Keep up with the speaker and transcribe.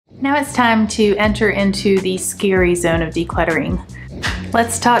Now it's time to enter into the scary zone of decluttering.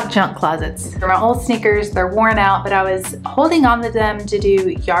 Let's talk junk closets. They're my old sneakers, they're worn out, but I was holding on to them to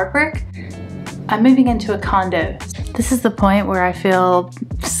do yard work. I'm moving into a condo. This is the point where I feel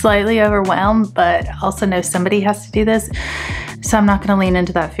slightly overwhelmed, but also know somebody has to do this, so I'm not gonna lean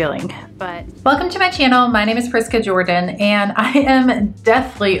into that feeling. But welcome to my channel. My name is Priska Jordan, and I am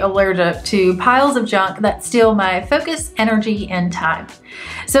deathly allergic to piles of junk that steal my focus, energy, and time.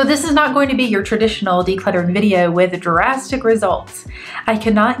 So this is not going to be your traditional decluttering video with drastic results. I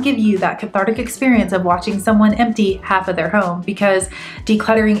cannot give you that cathartic experience of watching someone empty half of their home, because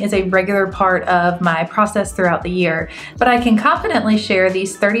decluttering is a regular part of my process throughout the year. But I can confidently share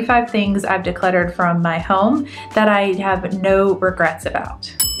these 35 things I've decluttered from my home that I have no regrets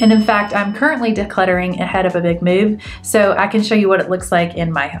about. And in fact, I'm currently decluttering ahead of a big move, so I can show you what it looks like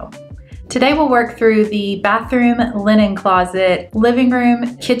in my home. Today we'll work through the bathroom, linen closet, living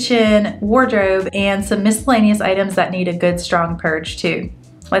room, kitchen, wardrobe, and some miscellaneous items that need a good strong purge too.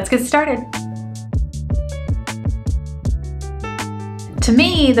 Let's get started. To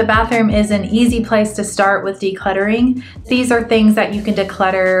me, the bathroom is an easy place to start with decluttering. These are things that you can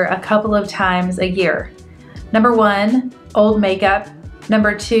declutter a couple of times a year. Number 1, old makeup.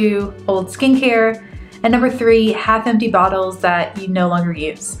 Number 2, old skincare. And number 3, half-empty bottles that you no longer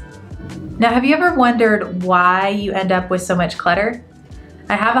use. Now, have you ever wondered why you end up with so much clutter?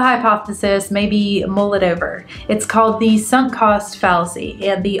 I have a hypothesis, maybe mull it over. It's called the sunk cost fallacy,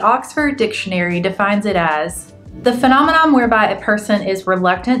 and the Oxford Dictionary defines it as the phenomenon whereby a person is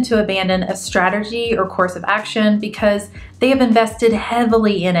reluctant to abandon a strategy or course of action because they have invested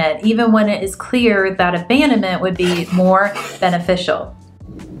heavily in it, even when it is clear that abandonment would be more beneficial.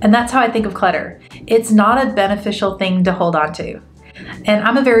 And that's how I think of clutter. It's not a beneficial thing to hold on to. And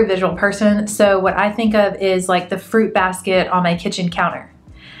I'm a very visual person, so what I think of is like the fruit basket on my kitchen counter.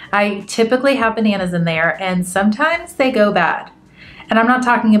 I typically have bananas in there, and sometimes they go bad. And I'm not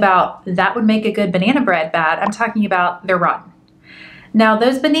talking about that would make a good banana bread bad, I'm talking about they're rotten. Now,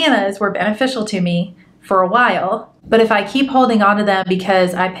 those bananas were beneficial to me for a while, but if I keep holding on to them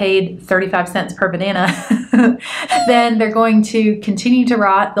because I paid 35 cents per banana, then they're going to continue to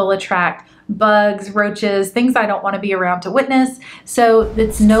rot. They'll attract bugs, roaches, things I don't want to be around to witness, so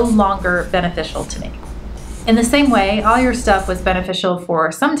it's no longer beneficial to me. In the same way, all your stuff was beneficial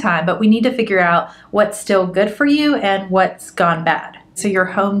for some time, but we need to figure out what's still good for you and what's gone bad, so your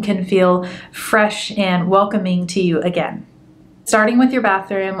home can feel fresh and welcoming to you again. Starting with your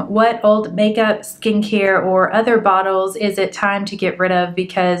bathroom, what old makeup, skincare, or other bottles is it time to get rid of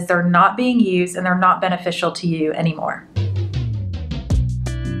because they're not being used and they're not beneficial to you anymore?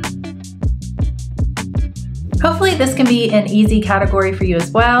 Hopefully this can be an easy category for you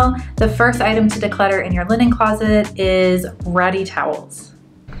as well. The first item to declutter in your linen closet is ratty towels.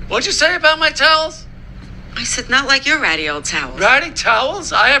 What'd you say about my towels? I said, not like your ratty old towels. Ratty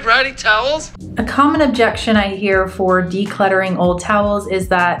towels? I have ratty towels? A common objection I hear for decluttering old towels is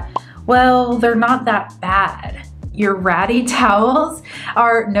that, well, they're not that bad. Your ratty towels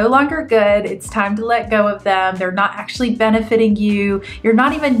are no longer good. It's time to let go of them. They're not actually benefiting you. You're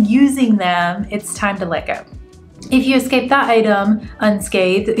not even using them. It's time to let go. If you escape that item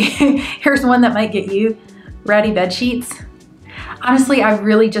unscathed, here's one that might get you: ratty bed sheets. Honestly, I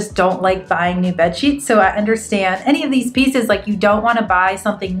really just don't like buying new bed sheets, so I understand any of these pieces, like you don't want to buy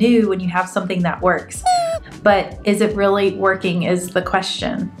something new when you have something that works. But is it really working is the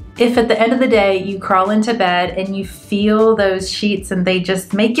question. If at the end of the day you crawl into bed and you feel those sheets and they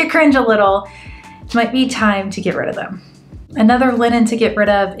just make you cringe a little, it might be time to get rid of them. Another linen to get rid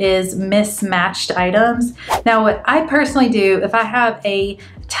of is mismatched items. Now, what I personally do, if I have a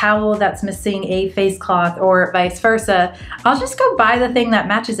towel that's missing a face cloth or vice versa, I'll just go buy the thing that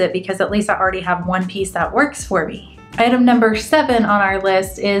matches it because at least I already have one piece that works for me. Item number 7 on our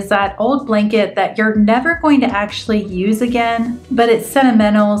list is that old blanket that you're never going to actually use again, but it's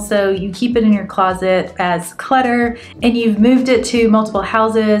sentimental, so you keep it in your closet as clutter, and you've moved it to multiple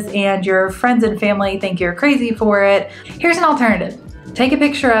houses and your friends and family think you're crazy for it. Here's an alternative. Take a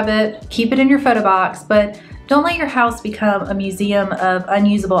picture of it, keep it in your photo box, but don't let your house become a museum of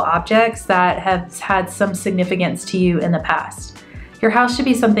unusable objects that have had some significance to you in the past. Your house should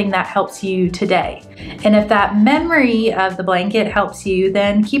be something that helps you today. And if that memory of the blanket helps you,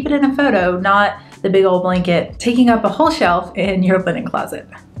 then keep it in a photo, not the big old blanket taking up a whole shelf in your linen closet.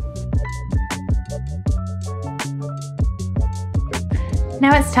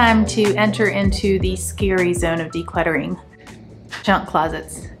 Now it's time to enter into the scary zone of decluttering. Junk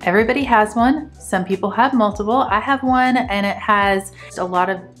closets. Everybody has one. Some people have multiple. I have one and it has a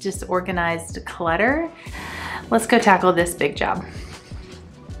lot of disorganized clutter. Let's go tackle this big job.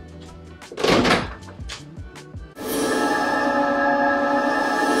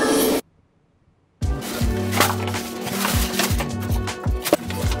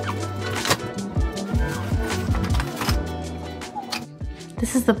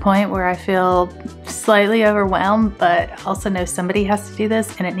 This is the point where I feel slightly overwhelmed, but also know somebody has to do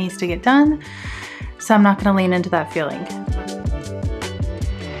this and it needs to get done. So I'm not gonna lean into that feeling.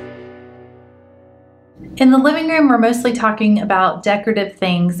 In the living room, we're mostly talking about decorative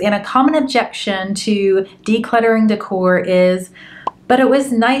things, and a common objection to decluttering decor is, but it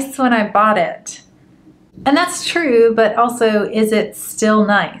was nice when I bought it. And that's true, but also, is it still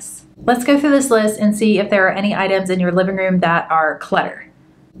nice? Let's go through this list and see if there are any items in your living room that are clutter.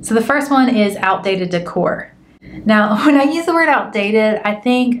 So the first one is outdated decor. Now, when I use the word outdated, I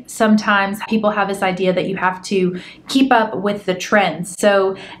think sometimes people have this idea that you have to keep up with the trends.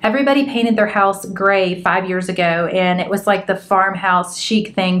 So everybody painted their house gray 5 years ago, and it was like the farmhouse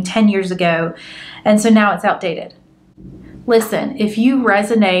chic thing 10 years ago, and so now it's outdated. Listen, if you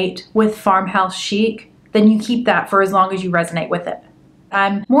resonate with farmhouse chic, then you keep that for as long as you resonate with it.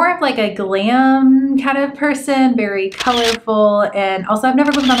 I'm more of like a glam kind of person, very colorful, and also I've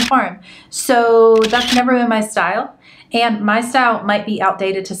never lived on a farm, so that's never been my style. And my style might be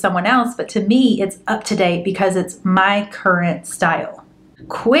outdated to someone else, but to me it's up to date because it's my current style.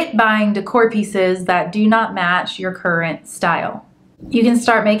 Quit buying decor pieces that do not match your current style. You can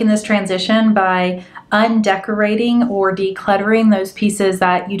start making this transition by undecorating or decluttering those pieces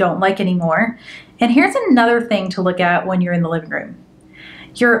that you don't like anymore. And here's another thing to look at when you're in the living room.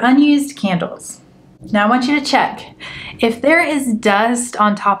 Your unused candles. Now I want you to check. If there is dust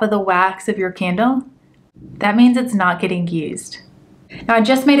on top of the wax of your candle, that means it's not getting used. Now I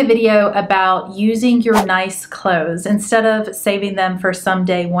just made a video about using your nice clothes instead of saving them for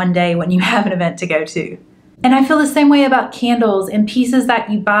someday, one day when you have an event to go to. And I feel the same way about candles and pieces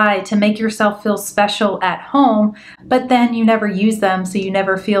that you buy to make yourself feel special at home, but then you never use them, so you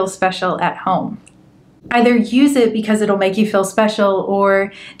never feel special at home. Either use it because it'll make you feel special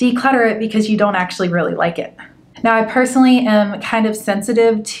or declutter it because you don't actually really like it. Now, I personally am kind of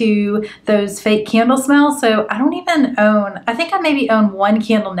sensitive to those fake candle smells, so I don't even own, I think I maybe own one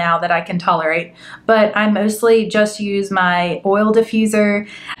candle now that I can tolerate, but I mostly just use my oil diffuser,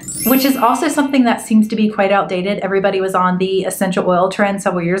 which is also something that seems to be quite outdated. Everybody was on the essential oil trend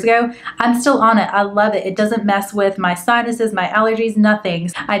several years ago. I'm still on it. I love it. It doesn't mess with my sinuses, my allergies, nothing.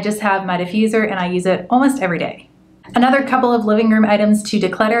 I just have my diffuser and I use it almost every day. Another couple of living room items to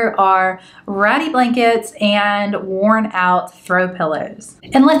declutter are ratty blankets and worn out throw pillows.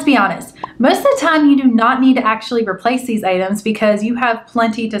 And let's be honest, most of the time you do not need to actually replace these items because you have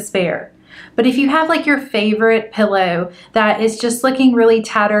plenty to spare. But if you have like your favorite pillow that is just looking really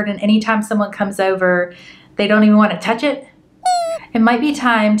tattered and anytime someone comes over, they don't even want to touch it, it might be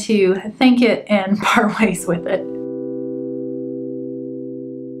time to thank it and part ways with it.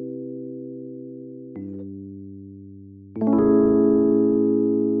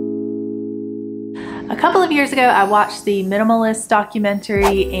 A couple of years ago, I watched the Minimalist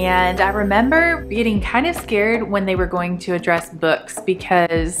documentary, and I remember getting kind of scared when they were going to address books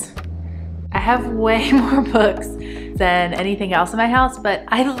because I have way more books than anything else in my house, but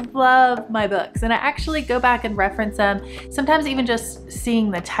I love my books and I actually go back and reference them. Sometimes even just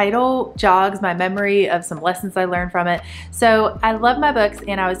seeing the title jogs my memory of some lessons I learned from it. So I love my books,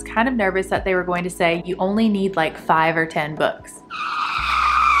 and I was kind of nervous that they were going to say you only need like 5 or 10 books.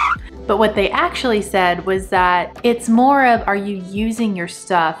 But what they actually said was that it's more of, are you using your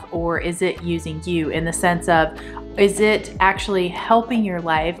stuff or is it using you, in the sense of, is it actually helping your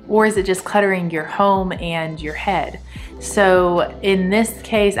life or is it just cluttering your home and your head? So in this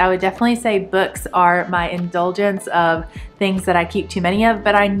case, I would definitely say books are my indulgence of things that I keep too many of,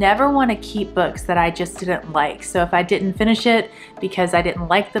 but I never want to keep books that I just didn't like. So if I didn't finish it because I didn't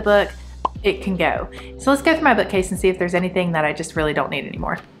like the book, it can go. So let's go through my bookcase and see if there's anything that I just really don't need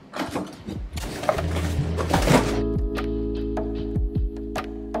anymore.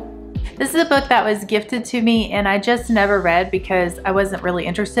 This is a book that was gifted to me and I just never read because I wasn't really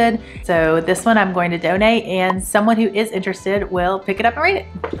interested. So this one I'm going to donate, and someone who is interested will pick it up and read it.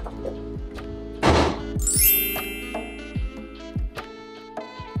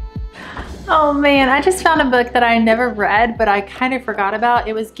 Oh man, I just found a book that I never read, but I kind of forgot about.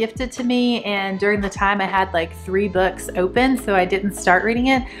 It was gifted to me, and during the time I had like 3 books open, so I didn't start reading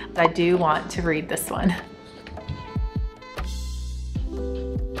it, but I do want to read this one.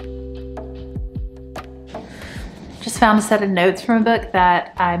 Just found a set of notes from a book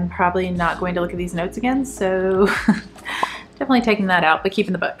that I'm probably not going to look at these notes again, so definitely taking that out, but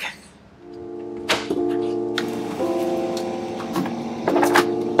keeping the book.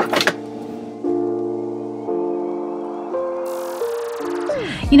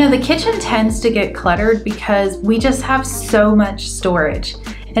 You know, the kitchen tends to get cluttered because we just have so much storage.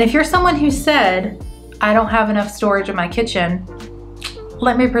 And if you're someone who said, I don't have enough storage in my kitchen,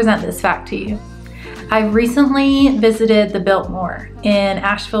 let me present this fact to you. I recently visited the Biltmore in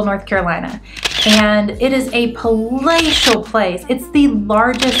Asheville, North Carolina, and it is a palatial place. It's the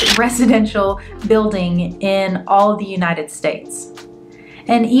largest residential building in all of the United States.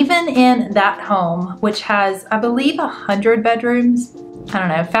 And even in that home, which has, I believe, 100 bedrooms, I don't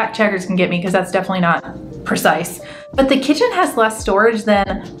know, fact checkers can get me because that's definitely not precise, but the kitchen has less storage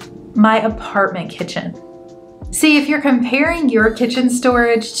than my apartment kitchen. See, if you're comparing your kitchen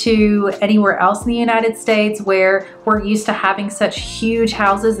storage to anywhere else in the United States where we're used to having such huge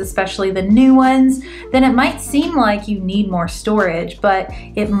houses, especially the new ones, then it might seem like you need more storage, but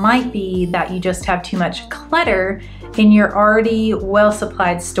it might be that you just have too much clutter in your already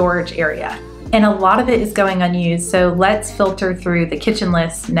well-supplied storage area. And a lot of it is going unused, so let's filter through the kitchen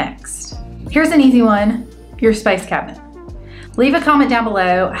list next. Here's an easy one, your spice cabinet. Leave a comment down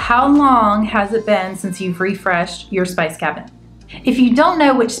below, how long has it been since you've refreshed your spice cabinet? If you don't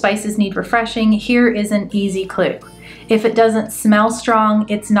know which spices need refreshing, here is an easy clue. If it doesn't smell strong,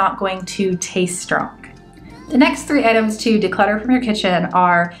 it's not going to taste strong. The next 3 items to declutter from your kitchen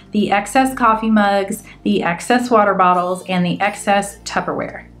are the excess coffee mugs, the excess water bottles, and the excess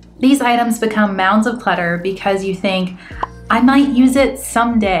Tupperware. These items become mounds of clutter because you think, I might use it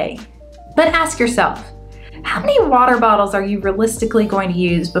someday. But ask yourself, how many water bottles are you realistically going to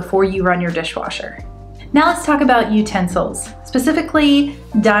use before you run your dishwasher? Now let's talk about utensils, specifically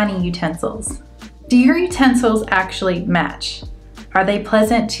dining utensils. Do your utensils actually match? Are they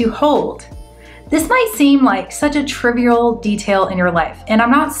pleasant to hold? This might seem like such a trivial detail in your life, and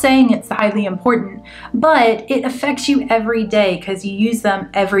I'm not saying it's highly important, but it affects you every day because you use them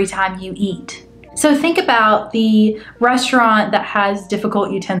every time you eat. So think about the restaurant that has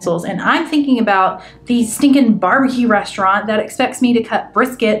difficult utensils, and I'm thinking about the stinking barbecue restaurant that expects me to cut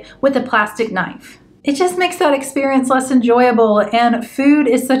brisket with a plastic knife. It just makes that experience less enjoyable, and food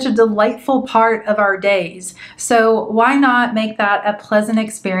is such a delightful part of our days. So why not make that a pleasant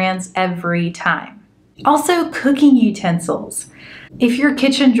experience every time? Also, cooking utensils. If your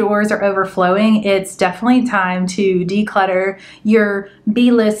kitchen drawers are overflowing, it's definitely time to declutter your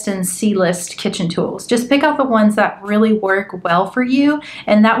B-list and C-list kitchen tools. Just pick out the ones that really work well for you,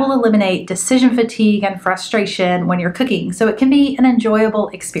 and that will eliminate decision fatigue and frustration when you're cooking, so it can be an enjoyable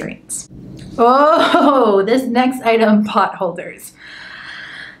experience. Oh, this next item, pot holders.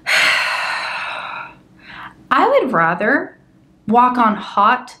 I would rather walk on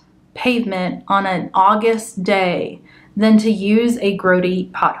hot pavement on an August day than to use a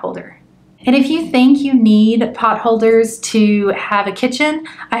grody pot holder. And if you think you need pot holders to have a kitchen,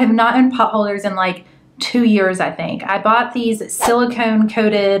 I have not owned pot holders in like 2 years, I think. I bought these silicone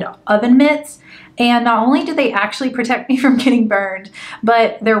coated oven mitts, and not only do they actually protect me from getting burned,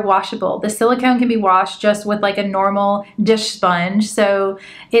 but they're washable. The silicone can be washed just with like a normal dish sponge, so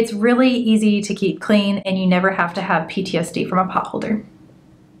it's really easy to keep clean and you never have to have PTSD from a pot holder.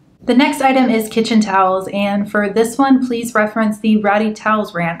 The next item is kitchen towels, and for this one, please reference the ratty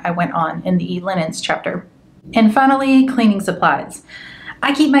towels rant I went on in the linens chapter. And finally, cleaning supplies.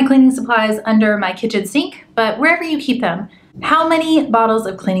 I keep my cleaning supplies under my kitchen sink, but wherever you keep them, how many bottles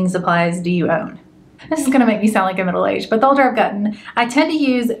of cleaning supplies do you own? This is gonna make me sound like a middle-aged, but the older I've gotten, I tend to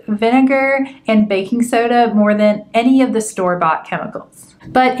use vinegar and baking soda more than any of the store-bought chemicals.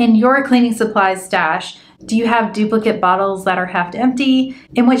 But in your cleaning supplies stash, do you have duplicate bottles that are half empty?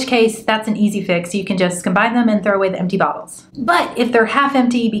 In which case, that's an easy fix. You can just combine them and throw away the empty bottles. But if they're half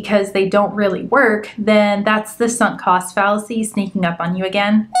empty because they don't really work, then that's the sunk cost fallacy sneaking up on you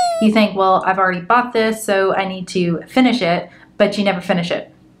again. You think, well, I've already bought this, so I need to finish it, but you never finish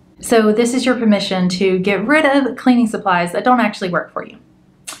it. So this is your permission to get rid of cleaning supplies that don't actually work for you.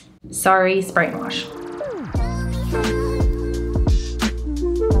 Sorry, spray and wash.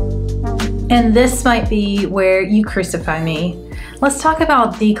 And this might be where you crucify me. Let's talk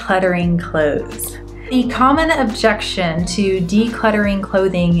about decluttering clothes. The common objection to decluttering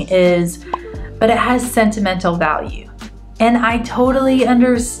clothing is, but it has sentimental value. And I totally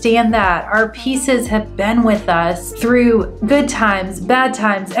understand that. Our pieces have been with us through good times, bad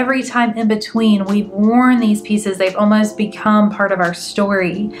times, every time in between. We've worn these pieces. They've almost become part of our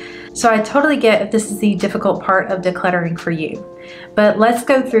story. So I totally get if this is the difficult part of decluttering for you. But let's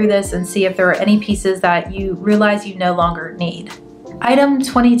go through this and see if there are any pieces that you realize you no longer need. Item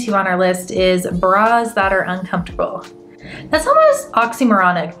 22 on our list is bras that are uncomfortable. That's almost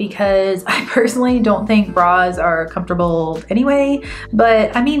oxymoronic because I personally don't think bras are comfortable anyway,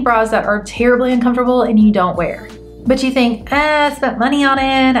 but I mean bras that are terribly uncomfortable and you don't wear. But you think, I spent money on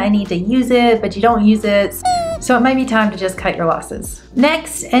it, I need to use it, but you don't use it, so it might be time to just cut your losses.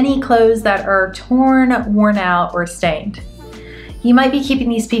 Next, any clothes that are torn, worn out, or stained. You might be keeping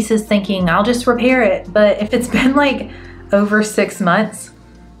these pieces thinking, I'll just repair it. But if it's been like over 6 months,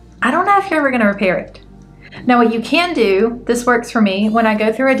 I don't know if you're ever gonna repair it. Now what you can do, this works for me, when I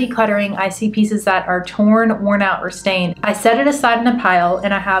go through a decluttering, I see pieces that are torn, worn out, or stained. I set it aside in a pile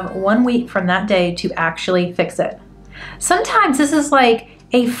and I have 1 week from that day to actually fix it. Sometimes this is like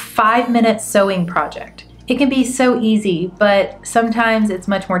a 5-minute sewing project. It can be so easy, but sometimes it's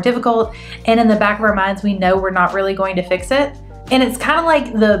much more difficult, and in the back of our minds we know we're not really going to fix it. And it's kind of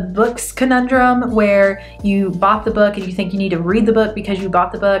like the books conundrum where you bought the book and you think you need to read the book because you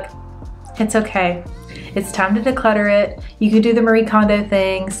bought the book. It's okay. It's time to declutter it. You could do the Marie Kondo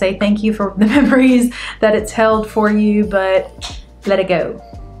thing, say thank you for the memories that it's held for you, but let it go.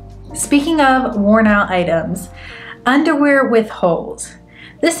 Speaking of worn out items, underwear with holes.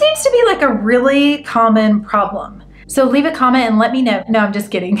 This seems to be like a really common problem. So leave a comment and let me know. No, I'm just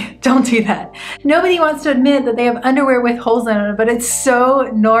kidding. Don't do that. Nobody wants to admit that they have underwear with holes in it, but it's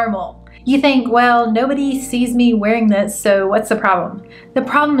so normal. You think, well, nobody sees me wearing this, so what's the problem? The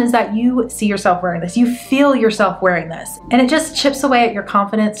problem is that you see yourself wearing this. You feel yourself wearing this. And it just chips away at your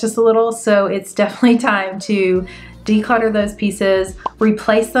confidence just a little, so it's definitely time to declutter those pieces,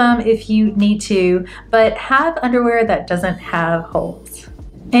 replace them if you need to, but have underwear that doesn't have holes.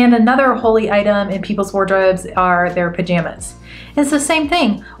 And another holy item in people's wardrobes are their pajamas. It's the same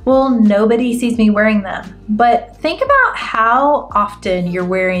thing. Well, nobody sees me wearing them, but think about how often you're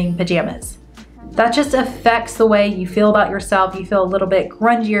wearing pajamas. That just affects the way you feel about yourself. You feel a little bit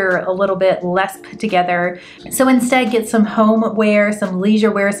grungier, a little bit less put together. So instead, get some home wear, some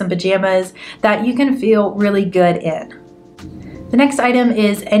leisure wear, some pajamas that you can feel really good in. The next item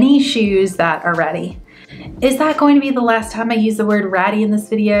is any shoes that are ratty. Is that going to be the last time I use the word ratty in this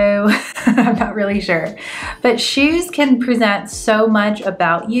video? I'm not really sure. But shoes can present so much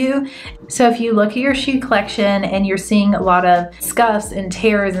about you. So if you look at your shoe collection and you're seeing a lot of scuffs and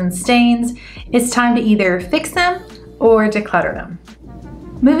tears and stains, it's time to either fix them or declutter them.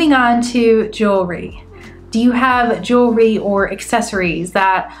 Moving on to jewelry. Do you have jewelry or accessories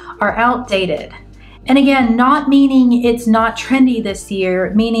that are outdated? And again, not meaning it's not trendy this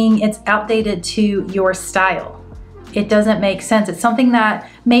year, meaning it's outdated to your style. It doesn't make sense. It's something that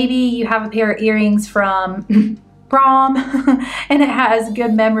maybe you have a pair of earrings from prom and it has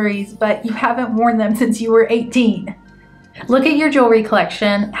good memories, but you haven't worn them since you were 18. Look at your jewelry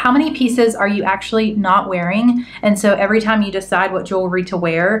collection. How many pieces are you actually not wearing? And so every time you decide what jewelry to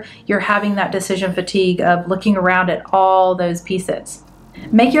wear, you're having that decision fatigue of looking around at all those pieces.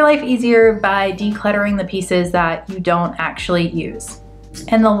 Make your life easier by decluttering the pieces that you don't actually use.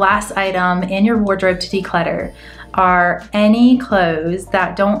 And the last item in your wardrobe to declutter are any clothes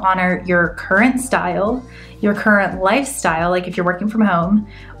that don't honor your current style, your current lifestyle, like if you're working from home,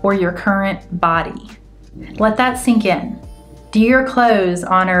 or your current body. Let that sink in. Do your clothes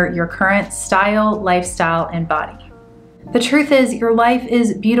honor your current style, lifestyle, and body? The truth is, your life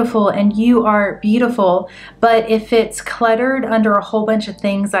is beautiful and you are beautiful, but if it's cluttered under a whole bunch of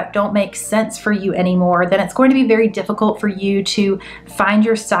things that don't make sense for you anymore, then it's going to be very difficult for you to find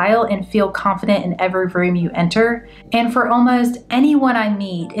your style and feel confident in every room you enter. And for almost anyone I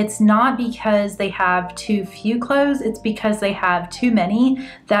meet, it's not because they have too few clothes, it's because they have too many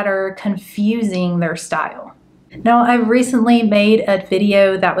that are confusing their style. Now, I recently made a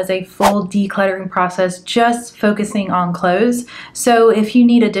video that was a full decluttering process just focusing on clothes. So if you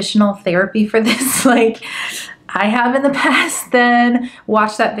need additional therapy for this, like I have in the past, then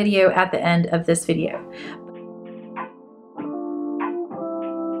watch that video at the end of this video.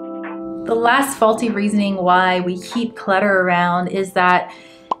 The last faulty reasoning why we keep clutter around is that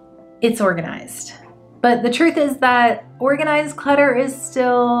it's organized. But the truth is that organized clutter is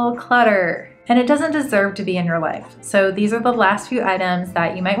still clutter. And it doesn't deserve to be in your life. So these are the last few items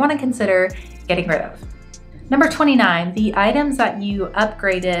that you might want to consider getting rid of. Number 29, the items that you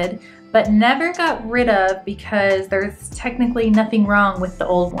upgraded but never got rid of because there's technically nothing wrong with the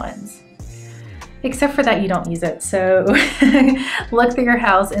old ones. Except for that you don't use it. So look through your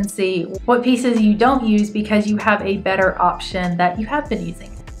house and see what pieces you don't use because you have a better option that you have been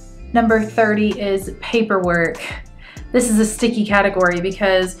using. Number 30 is paperwork. This is a sticky category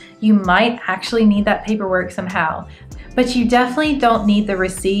because you might actually need that paperwork somehow, but you definitely don't need the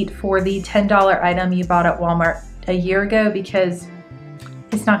receipt for the $10 item you bought at Walmart a year ago because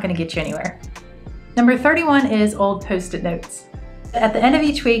it's not going to get you anywhere. Number 31 is old Post-it notes. At the end of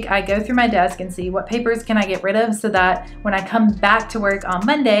each week, I go through my desk and see what papers can I get rid of so that when I come back to work on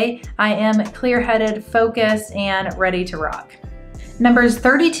Monday, I am clear-headed, focused, and ready to rock. Numbers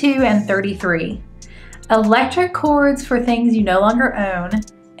 32 and 33. Electric cords for things you no longer own,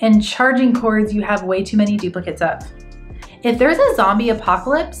 and charging cords you have way too many duplicates of. If there's a zombie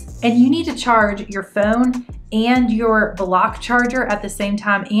apocalypse and you need to charge your phone and your block charger at the same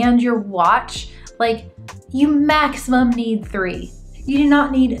time and your watch, like, you maximum need 3. You do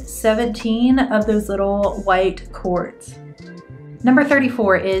not need 17 of those little white cords. Number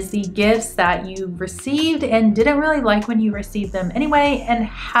 34 is the gifts that you received and didn't really like when you received them anyway and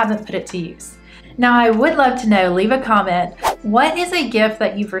haven't put it to use. Now, I would love to know, leave a comment, what is a gift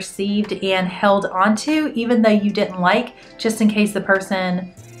that you've received and held onto even though you didn't like, just in case the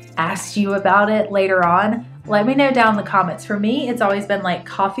person asked you about it later on? Let me know down in the comments. For me, it's always been like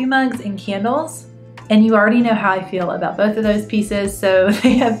coffee mugs and candles, and you already know how I feel about both of those pieces, so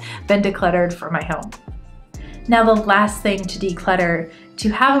they have been decluttered for my home. Now, the last thing to declutter to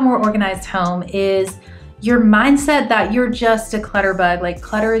have a more organized home is your mindset that you're just a clutter bug, like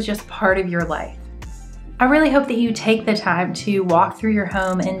clutter is just part of your life. I really hope that you take the time to walk through your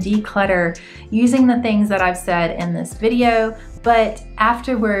home and declutter using the things that I've said in this video, but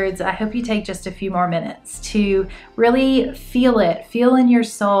afterwards, I hope you take just a few more minutes to really feel it, feel in your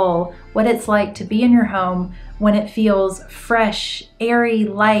soul what it's like to be in your home when it feels fresh, airy,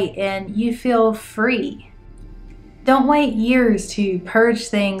 light, and you feel free. Don't wait years to purge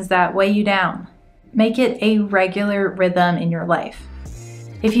things that weigh you down. Make it a regular rhythm in your life.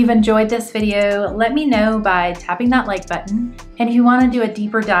 If you've enjoyed this video, let me know by tapping that like button. And if you want to do a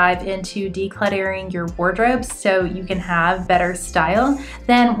deeper dive into decluttering your wardrobe so you can have better style,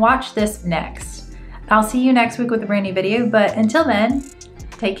 then watch this next. I'll see you next week with a brand new video, but until then,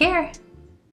 take care.